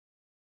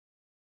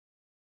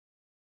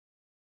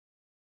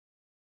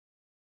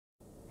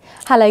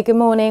Hello, good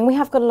morning. We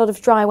have got a lot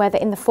of dry weather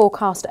in the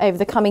forecast over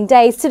the coming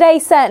days. Today,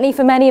 certainly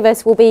for many of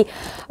us, will be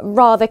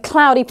rather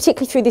cloudy,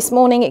 particularly through this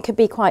morning. It could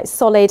be quite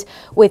solid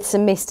with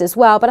some mist as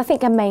well, but I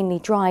think a mainly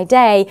dry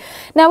day.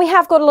 Now, we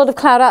have got a lot of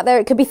cloud out there.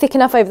 It could be thick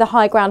enough over the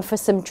high ground for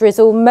some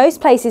drizzle.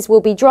 Most places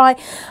will be dry.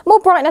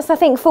 More brightness, I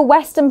think, for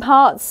western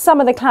parts.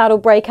 Some of the cloud will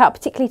break up,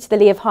 particularly to the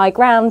lee of high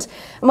ground.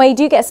 And where you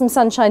do get some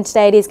sunshine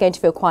today, it is going to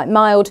feel quite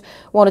mild.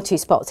 1 or 2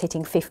 spots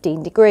hitting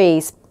 15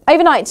 degrees.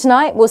 Overnight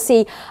tonight, we'll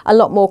see a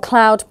lot more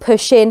cloud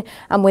push in,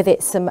 and with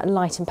it some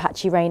light and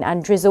patchy rain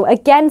and drizzle.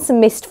 Again, some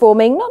mist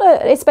forming, not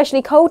an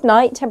especially cold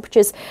night.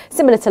 Temperatures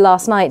similar to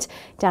last night,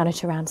 down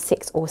at around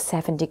 6 or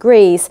 7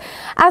 degrees.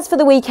 As for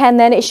the weekend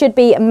then, it should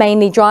be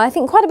mainly dry. I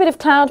think quite a bit of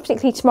cloud,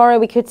 particularly tomorrow.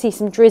 We could see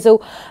some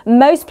drizzle.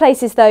 Most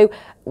places though,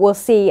 we'll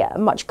see a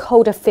much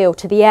colder feel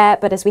to the air,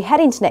 but as we head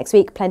into next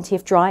week, plenty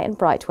of dry and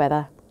bright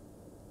weather.